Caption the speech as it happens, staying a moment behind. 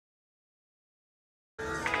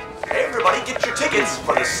get your tickets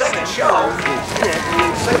for the second show.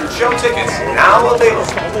 Second show tickets now available.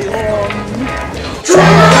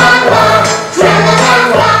 Tra-la-la-la,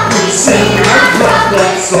 tra-la-la-la, we sing our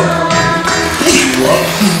Grublets song.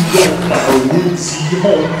 My woodsy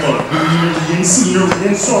home, a million scenery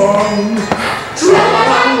and song.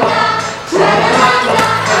 Tra-la-la-la, tra-la-la-la,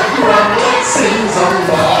 a Grublet sings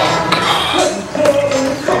along. When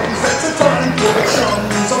fall comes, that's a time for the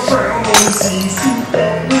chums of brown seas to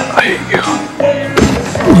come. I hate you.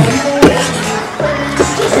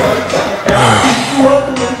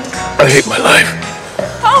 I hate my life.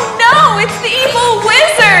 Oh no, it's the evil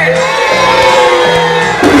wizard!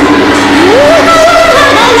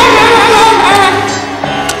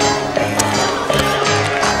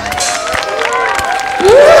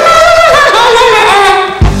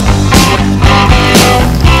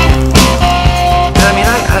 I mean, I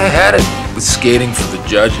had it with skating for the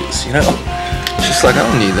judges, you know? It's just like, I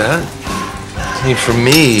don't need that. I mean, for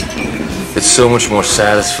me, it's so much more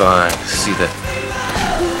satisfying to see the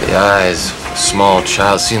eyes of a small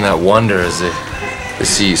child, seeing that wonder as they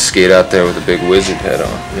see you skate out there with a big wizard head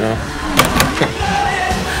on, you know?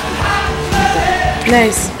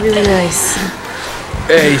 Nice, really nice.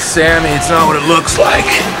 Hey, Sammy, it's not what it looks like.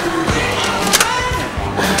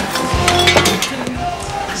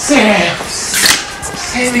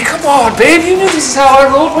 Sammy, come on, babe. You knew this is how I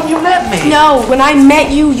rolled when you met me. No, when I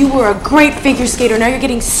met you, you were a great figure skater. Now you're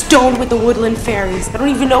getting stoned with the Woodland Fairies. I don't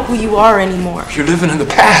even know who you are anymore. You're living in the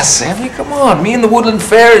past, Sammy. Come on. Me and the Woodland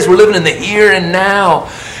Fairies, we're living in the here and now.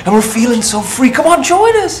 And we're feeling so free. Come on,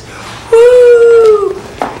 join us. Woo!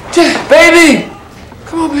 Baby!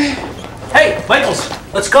 Come on, babe. Hey, Michaels,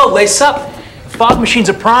 let's go. Lace up. The fog machines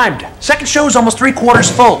are primed. Second show is almost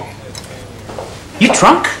 3/4 full. You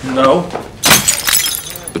drunk? No.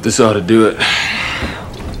 But this ought to do it.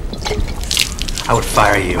 I would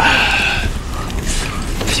fire you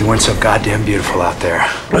if you weren't so goddamn beautiful out there.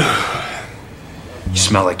 You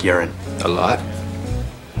smell like urine. A lot?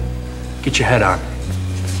 Get your head on.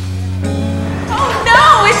 Oh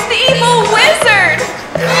no, it's the evil wizard!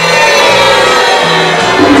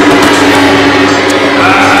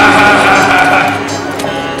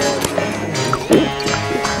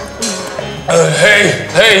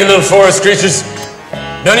 Hey, you little forest creatures.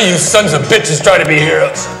 None of you sons of bitches try to be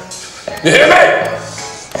heroes. You hear me?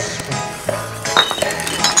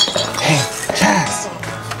 Hey, Chaz.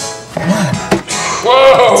 Come on.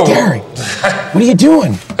 Whoa! It's Gary. What are you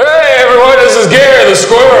doing? Hey, everyone, this is Gary the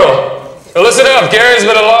squirrel. Now listen up, Gary's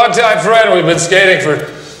been a long-time friend. We've been skating for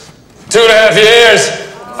 2.5 years.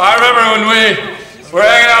 I remember when we were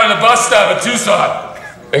hanging out in the bus stop at Tucson.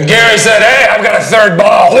 And Gary said, hey, I've got a third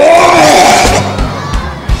ball.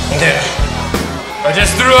 Yeah. I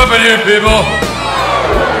just threw up at you, people.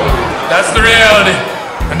 That's the reality.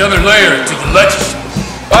 Another layer to the legend.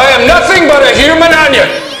 I am nothing but a human onion.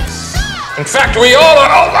 In fact, we all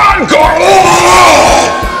are encore.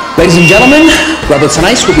 Ladies and gentlemen, Grublets on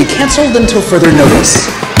Ice will be canceled until further notice.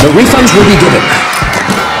 No refunds will be given.